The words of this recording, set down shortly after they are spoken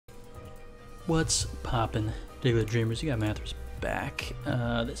What's poppin', Daily Dreamers? You got Mathers back.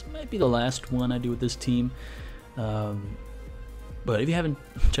 This might be the last one I do with this team. But if you haven't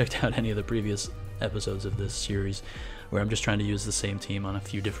checked out any of the previous episodes of this series, where I'm just trying to use the same team on a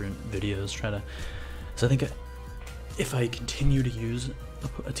few different videos, so I think if I continue to use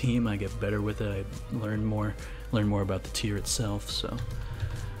a team, I get better with it. I learn more about the tier itself. So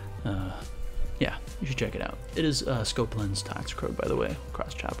yeah, you should check it out. It is Scope Lens Toxicroak, by the way.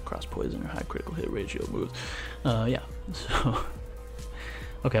 Cross Chop, Cross Poison, or high critical hit ratio moves. Yeah, so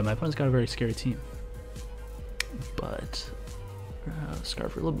okay, my opponent's got a very scary team, but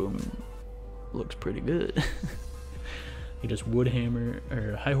Scarf Rillaboom looks pretty good. You just Woodhammer,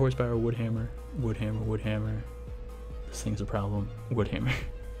 or high horsepower Woodhammer, Woodhammer. This thing's a problem. Woodhammer.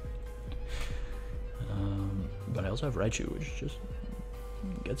 But I also have Raichu, which just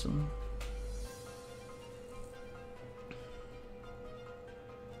gets him.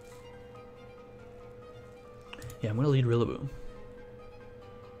 Yeah, I'm gonna lead Rillaboom.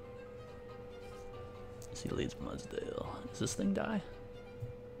 He leads Mudsdale. Does this thing die?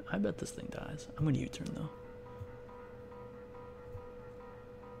 I bet this thing dies. I'm gonna U-turn though.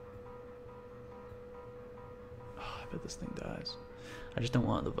 Oh, I bet this thing dies. I just don't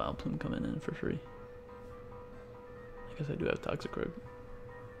want the Vileplume coming in for free. I guess I do have Toxicroak.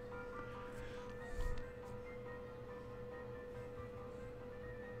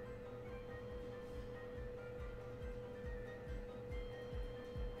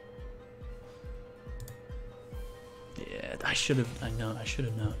 Yeah, I should have. I know. I should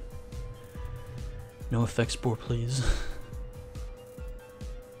have known. No effect spore, please.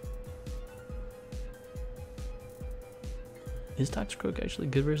 Is Toxicroak actually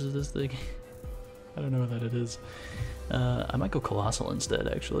good versus this thing? I don't know that it is. I might go Colossal instead,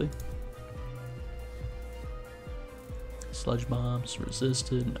 actually. Sludge Bombs,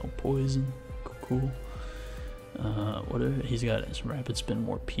 resisted, no poison. Cool. Whatever. He's got some Rapid Spin,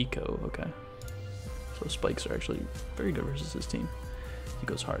 more Pico. Okay. So spikes are actually very good versus this team. He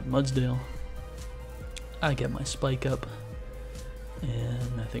goes hard. Mudsdale. I get my spike up.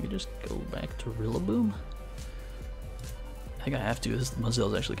 And I think I just go back to Rillaboom. I think I have to. This Mudsdale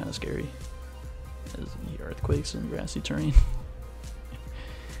is actually kind of scary. As the earthquakes and grassy terrain.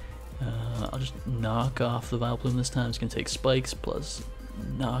 I'll just knock off the Vileplume this time. It's going to take spikes plus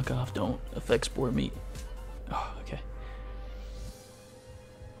knock off. Don't effect spore me. Oh, okay.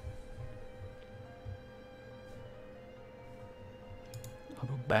 I'll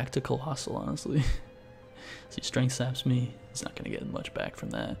go back to Colossal, honestly. See, Strength Saps me. He's not going to get much back from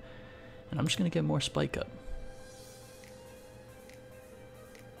that. And I'm just going to get more Spike up.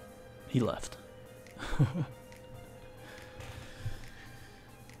 He left.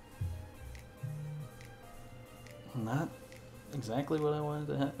 Not exactly what I wanted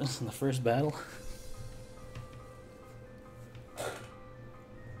to happen in the first battle. What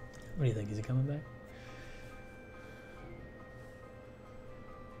do you think? Is he coming back?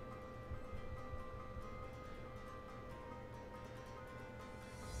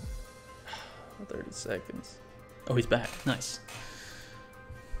 Oh, 30 seconds. Oh, he's back. Nice.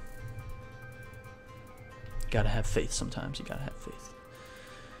 Gotta have faith sometimes. You gotta have faith.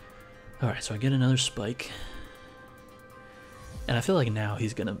 Alright, so I get another spike. And I feel like now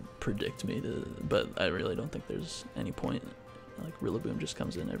he's gonna predict me, but I really don't think there's any point. Like, Rillaboom just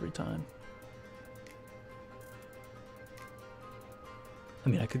comes in every time. I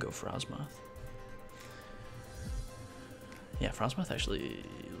mean, I could go Frostmoth. Yeah, Frostmoth actually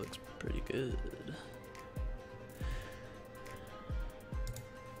looks pretty good.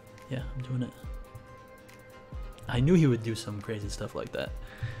 Yeah, I'm doing it. I knew he would do some crazy stuff like that.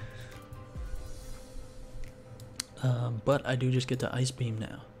 But I do just get to Ice Beam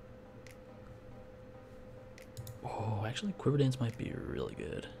now. Oh, actually Quiver Dance might be really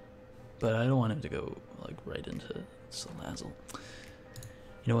good. But I don't want him to go like right into Salazzle.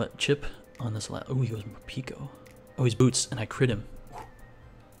 You know what? Chip on this Salazzle. Oh, he goes Pico. Oh, he's Boots, and I crit him.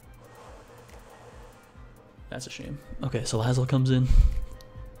 That's a shame. Okay, Salazzle comes in.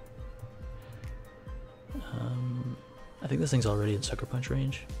 I think this thing's already in Sucker Punch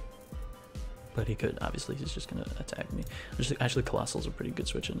range. But he could, obviously, he's just going to attack me. Actually, Colossal's a pretty good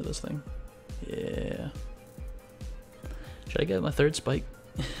switch into this thing. Yeah. Should I get my third spike?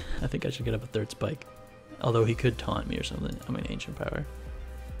 I think I should get up a third spike. Although he could taunt me or something. I mean, Ancient Power.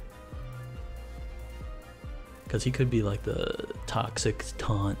 Because he could be like the toxic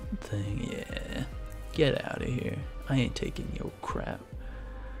taunt thing. Yeah. Get out of here. I ain't taking your crap.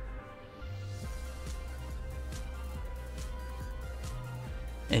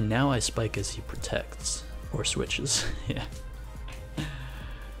 And now I spike as he protects or switches. Yeah.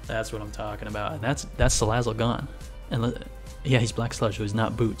 That's what I'm talking about. And that's Salazzle gone. And yeah, he's Black Sludge, so he's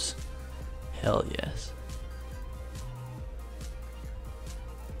not Boots. Hell yes.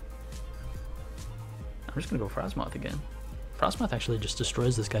 I'm just gonna go Frostmoth again. Frostmoth actually just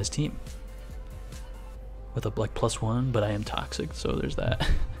destroys this guy's team with a like +1, but I am toxic, so there's that.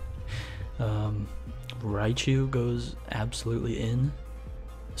 Raichu goes absolutely in,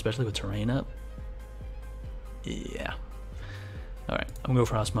 especially with terrain up. Yeah. Alright, I'm gonna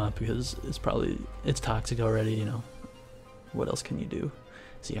go Frostmoth because it's toxic already, you know. What else can you do?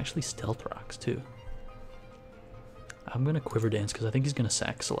 So he actually Stealth Rocks too. I'm gonna Quiver Dance because I think he's gonna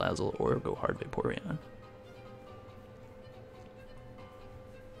sack Salazzle or go Hard Vaporeon.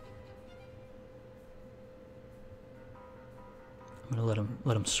 I'm gonna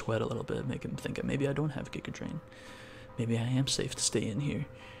let him sweat a little bit, make him think maybe I don't have Giga Drain. Maybe I am safe to stay in here.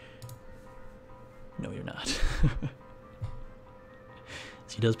 No, you're not.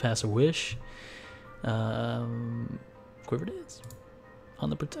 So he does pass a Wish. Quiver Dance on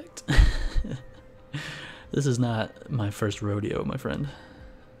the Protect. This is not my first rodeo, my friend.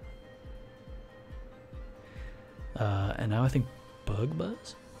 And now I think Bug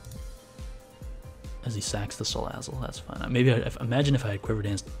Buzz? As he sacks the Salazzle, that's fine. Maybe imagine if I had Quiver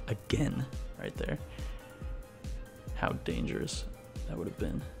Danced again right there. How dangerous that would have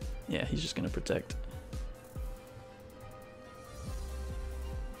been. Yeah, he's just gonna Protect.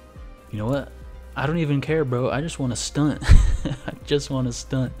 You know what? I don't even care, bro. I just want to stunt. I just want to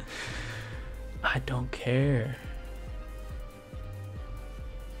stunt. I don't care.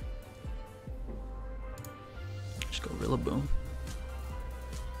 Just go Rillaboom.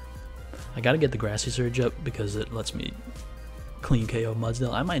 I gotta get the Grassy Surge up because it lets me clean KO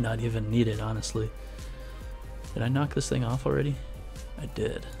Mudsdale. I might not even need it, honestly. Did I knock this thing off already? I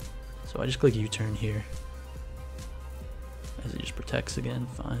did. So I just click U-turn here. As it just protects again,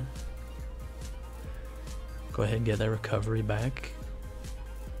 fine. Go ahead and get that recovery back.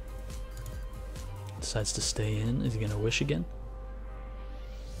 Decides to stay in. Is he gonna Wish again?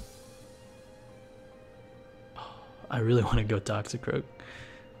 Oh, I really want to go Toxicroak.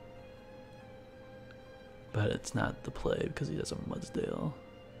 But it's not the play because he has a Mudsdale.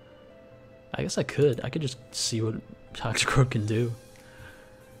 I guess I could just see what Toxicroak can do.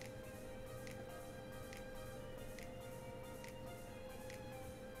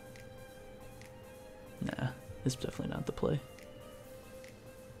 Nah, it's definitely not the play.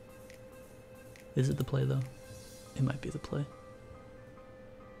 Is it the play though? It might be the play.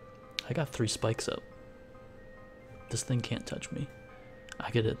 I got 3 spikes up. This thing can't touch me. I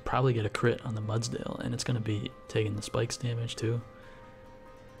could probably get a crit on the Mudsdale, and it's gonna be taking the spikes damage too.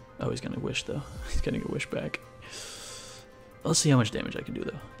 Oh, he's gonna Wish though. He's getting a Wish back. Let's see how much damage I can do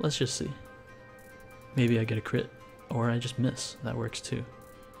though. Let's just see. Maybe I get a crit, or I just miss. That works too.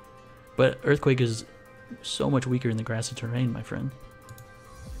 But Earthquake is so much weaker in the grassy terrain, my friend.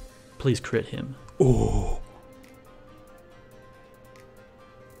 Please crit him. Oh,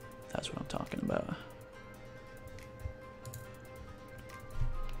 that's what I'm talking about.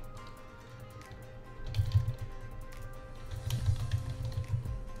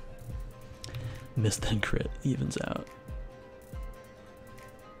 Miss then crit, evens out.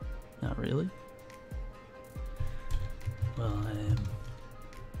 Not really. Well,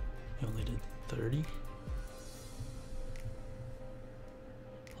 he only did 30.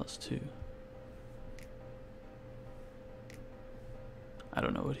 +2. I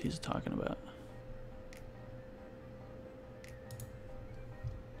don't know what he's talking about.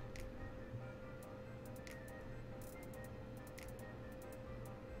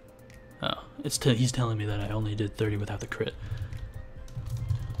 Oh, he's telling me that I only did 30 without the crit.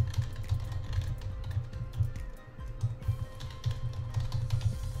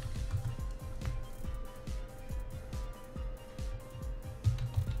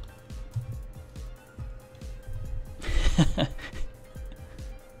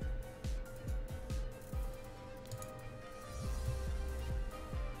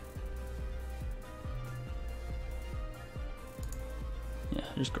 Yeah,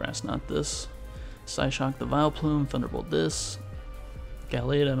 just Grass Knot this. Psyshock the Vileplume, Thunderbolt this.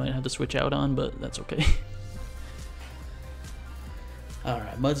 Gallade I might have to switch out on, but that's okay.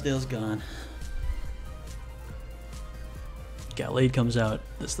 Alright, Mudsdale's gone. Gallade comes out.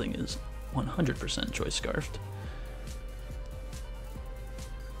 This thing is 100% Choice Scarfed.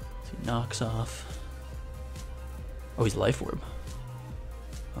 So he knocks off. Oh, he's Life Orb.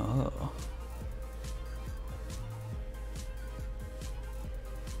 Oh.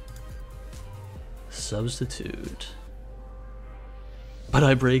 Substitute. But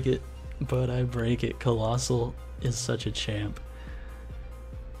I break it. But I break it. Colossal is such a champ.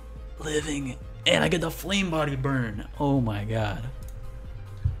 living, and I get the flame body burn. Oh my god.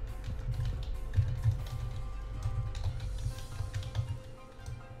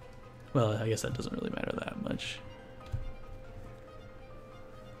 Well, I guess that doesn't really matter that much.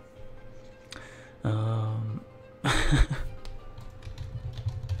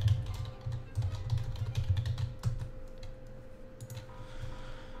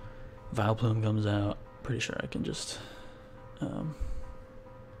 Vileplume comes out. Pretty sure I can just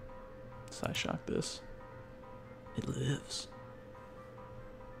side shock this. It lives.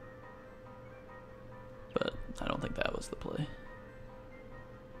 But I don't think that was the play.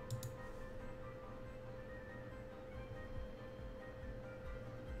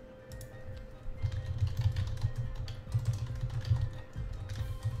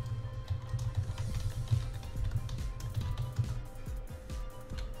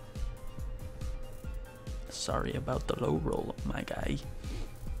 Sorry about the low roll, my guy.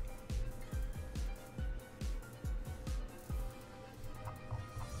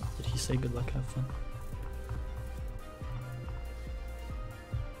 Did he say good luck, have fun?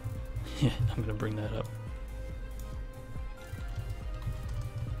 Yeah, I'm gonna bring that up.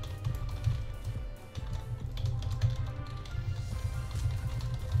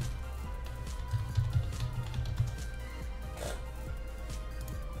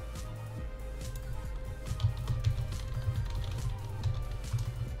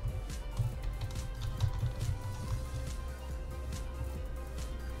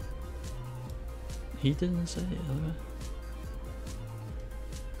 He didn't say it.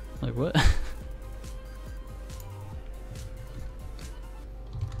 Like what?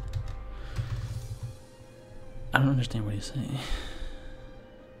 I don't understand what he's saying.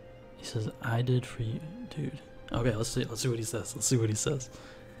 He says, I did for you, dude. Okay, let's see what he says. Let's see what he says.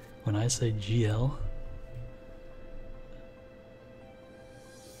 When I say GL,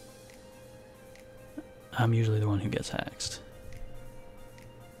 I'm usually the one who gets hacked.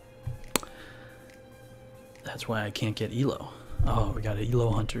 That's why I can't get Elo. Oh, we got an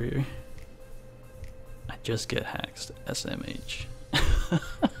Elo hunter here. I just get hacked. SMH.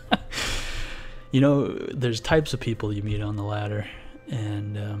 You know, there's types of people you meet on the ladder,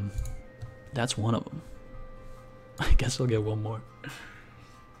 and that's one of them. I guess I'll get one more.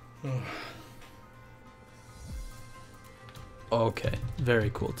 Okay,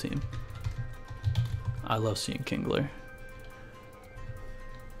 very cool team. I love seeing Kingler.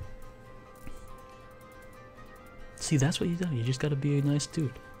 See, that's what you do. You just gotta be a nice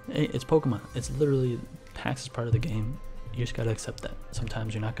dude. Hey, it's Pokemon. It's literally, hacks is part of the game. You just gotta accept that.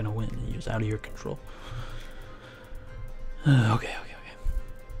 Sometimes you're not gonna win. It's out of your control. Okay.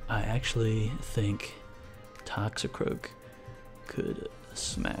 I actually think Toxicroak could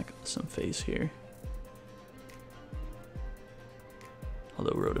smack some face here.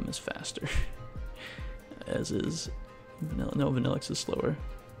 Although Rotom is faster. As is Vanilla. No, Vanillix is slower.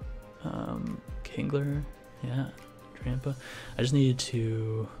 Kingler, yeah. Trampa. I just needed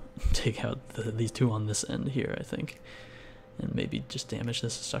to take out these two on this end here, I think. And maybe just damage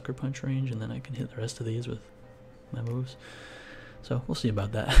this Sucker Punch range, and then I can hit the rest of these with my moves. So we'll see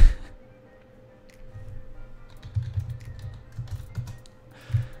about that.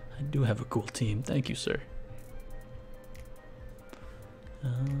 I do have a cool team. Thank you, sir.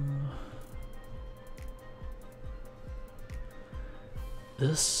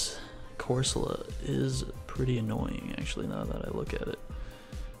 This Corsola is pretty annoying, actually, now that I look at it.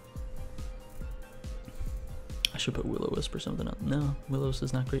 I should put Will-O-Wisp or something up. No, Will-O-Wisp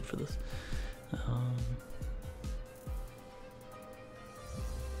is not great for this.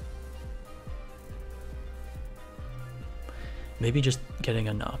 Maybe just getting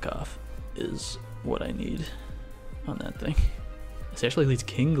a knockoff is what I need on that thing. This actually leads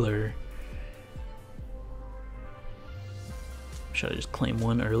Kingler. Should I just claim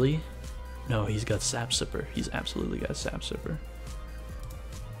one early? No, he's got Sap Sipper. He's absolutely got Sap Sipper.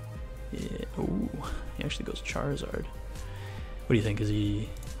 Yeah. Ooh, he actually goes Charizard. What do you think? Is he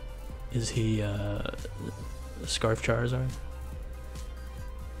Scarf Charizard?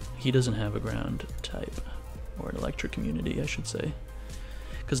 He doesn't have a ground type, or an electric immunity, I should say.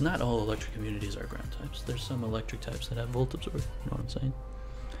 Because not all electric immunities are ground types. There's some electric types that have Volt Absorb. You know what I'm saying?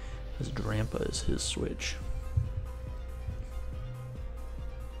 His Drampa is his switch.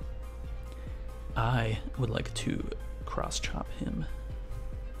 I would like to cross chop him.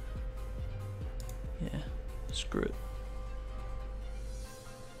 Yeah, screw it.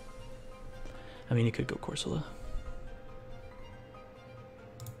 I mean, he could go Corsola,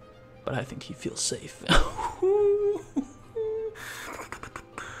 but I think he feels safe.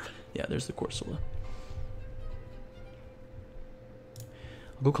 Yeah, there's the Corsola.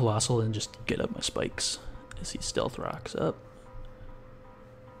 I'll go Colossal and just get up my spikes as he Stealth Rocks up.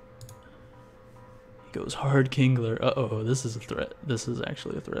 He goes hard Kingler. Uh-oh, this is a threat. This is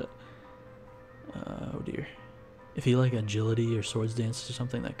actually a threat. Oh dear. If he like Agility or Swords Dance or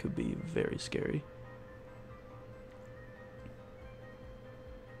something, that could be very scary.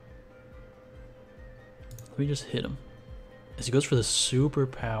 Let me just hit him. As he goes for the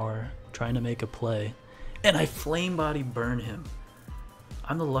superpower, trying to make a play. And I Flame Body burn him.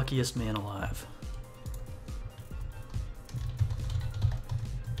 I'm the luckiest man alive.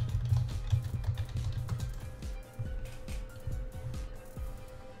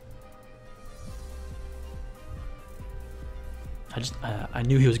 I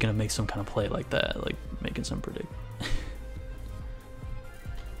knew he was gonna make some kind of play like that, like making some predict.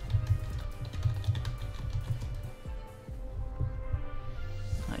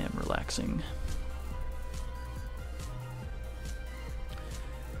 I am relaxing.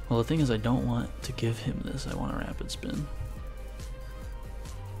 Well, the thing is, I don't want to give him this. I want a Rapid Spin.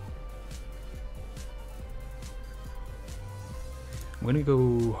 I'm gonna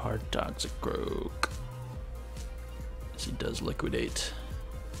go hard Toxic Croak. As he does Liquidate.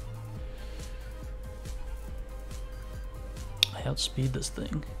 I outspeed this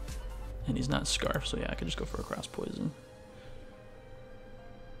thing. And he's not Scarf, so yeah, I could just go for a Cross Poison.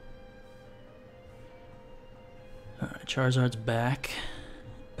 Alright, Charizard's back.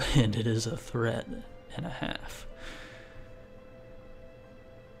 And it is a threat and a half.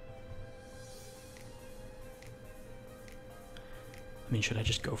 I mean, should I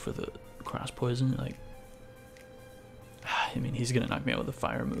just go for the Cross Poison? Like, I mean, he's gonna knock me out with a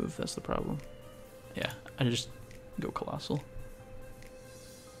Fire move. That's the problem. Yeah, I just go Colossal.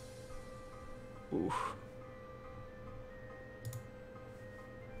 Oof.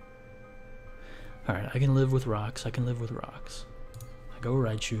 Alright, I can live with rocks. I can live with rocks. I go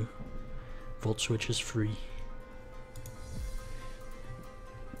Raichu. Volt Switch is free.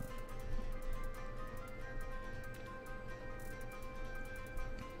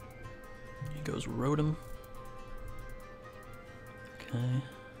 He goes Rotom. Okay.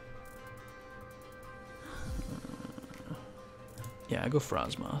 Yeah, I go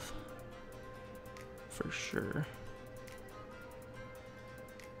Frosmoth. For sure.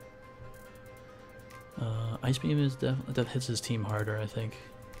 Ice Beam is that hits his team harder, I think.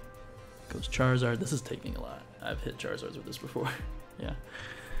 Goes Charizard. This is taking a lot. I've hit Charizards with this before. Yeah.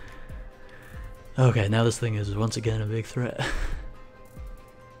 Okay, now this thing is once again a big threat.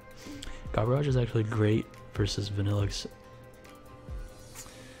 Garbarage is actually great versus Vanillix.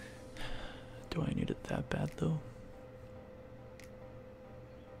 Do I need it that bad though?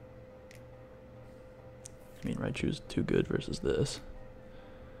 I mean, Raichu's too good versus this.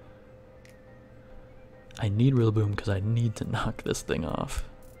 I need Rillaboom because I need to knock this thing off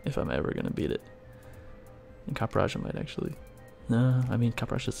if I'm ever going to beat it. And Capraja might actually... No, I mean,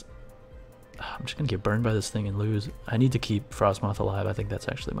 Capraja is... I'm just going to get burned by this thing and lose. I need to keep Frosmoth alive. I think that's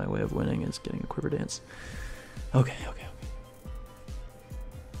actually my way of winning, is getting a Quiver Dance. Okay.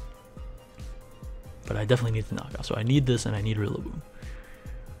 But I definitely need to knock off. So I need this and I need Rillaboom.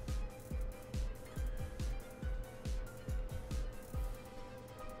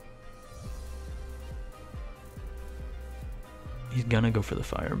 He's gonna go for the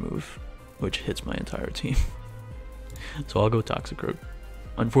Fire move, which hits my entire team. So I'll go Toxicroak.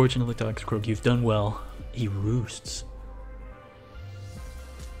 Unfortunately, Toxicroak, you've done well. He roosts.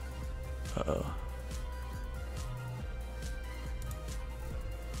 Uh-oh.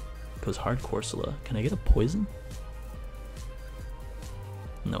 Goes hard Corsola. Can I get a poison?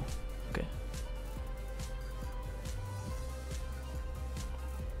 No. Okay.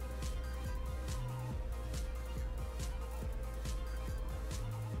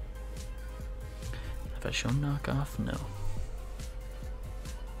 Have I shown knockoff? No.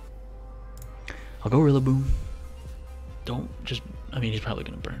 I'll go Rillaboom. Don't just... I mean, he's probably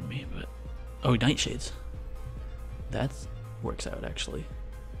going to burn me, but... Oh, Nightshades. That works out, actually.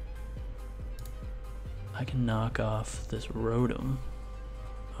 I can knock off this Rotom.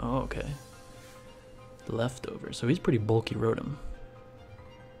 Oh, okay. Leftover. So he's pretty bulky Rotom.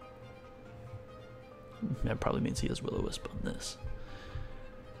 That probably means he has Will-O-Wisp on this.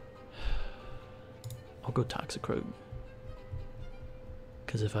 I'll go Toxicroak.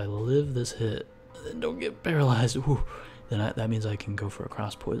 Because if I live this hit, then don't get paralyzed, then that means I can go for a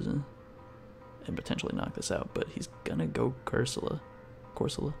Cross Poison and potentially knock this out. But he's gonna go Corsola.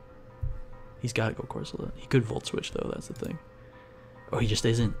 He's gotta go Corsola. He could Volt Switch though, that's the thing. Oh, he just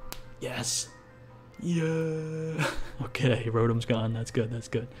isn't. Yes. Yeah. Okay, Rotom's gone. That's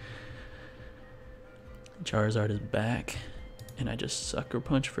good. Charizard is back. And I just sucker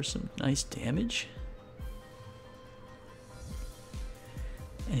punch for some nice damage.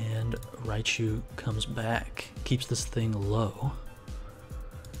 And Raichu comes back, keeps this thing low,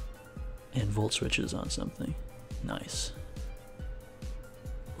 and volt switches on something. Nice.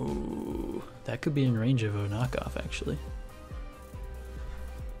 Ooh, that could be in range of a knockoff, actually.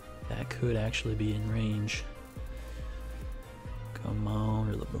 That could actually be in range. Come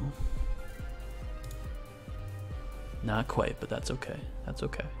on, Rillaboom. Not quite, but that's okay. That's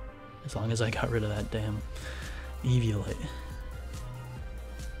okay. As long as I got rid of that damn Eviolite.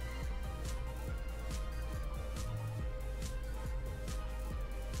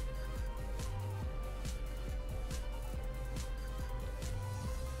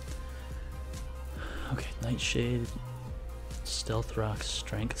 Okay, Nightshade, Stealth Rock,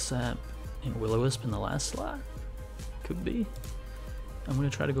 Strength Sap, and Will-O-Wisp in the last slot. Could be. I'm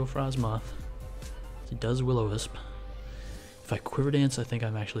gonna try to go Frostmoth. It does Will-O-Wisp. If I Quiver Dance, I think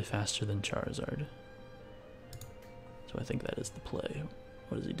I'm actually faster than Charizard. So I think that is the play.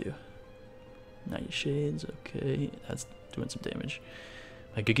 What does he do? Nightshades, okay. That's doing some damage.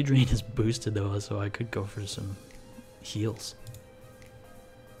 My Giga Drain is boosted though, so I could go for some heals.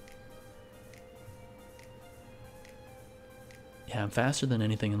 Yeah, I'm faster than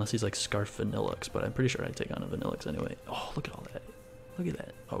anything unless he's like Scarf Vanillux, but I'm pretty sure I take on a Vanillux anyway. Oh, look at all that. Look at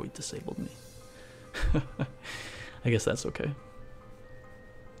that. Oh, he disabled me. I guess that's okay.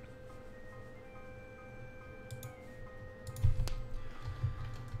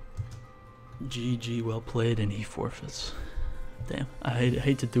 GG, well played, and he forfeits. Damn, I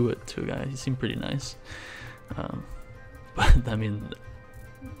hate to do it to a guy. He seemed pretty nice. But, I mean,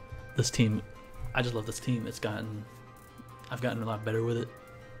 this team, I just love this team. I've gotten a lot better with it.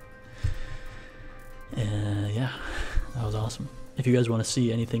 Yeah, that was awesome. If you guys want to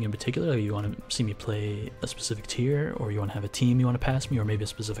see anything in particular, or you want to see me play a specific tier, or you want to have a team you want to pass me, or maybe a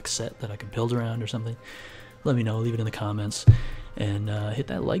specific set that I can build around or something, let me know. Leave it in the comments, and hit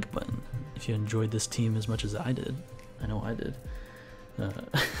that like button if you enjoyed this team as much as I did. I know I did.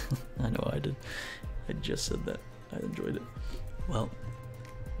 I know I did. I just said that. I enjoyed it. Well,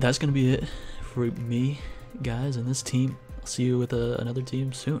 that's going to be it for me, guys, and this team. I'll see you with another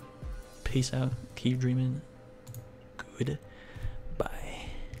team soon. Peace out. Keep dreaming. Good.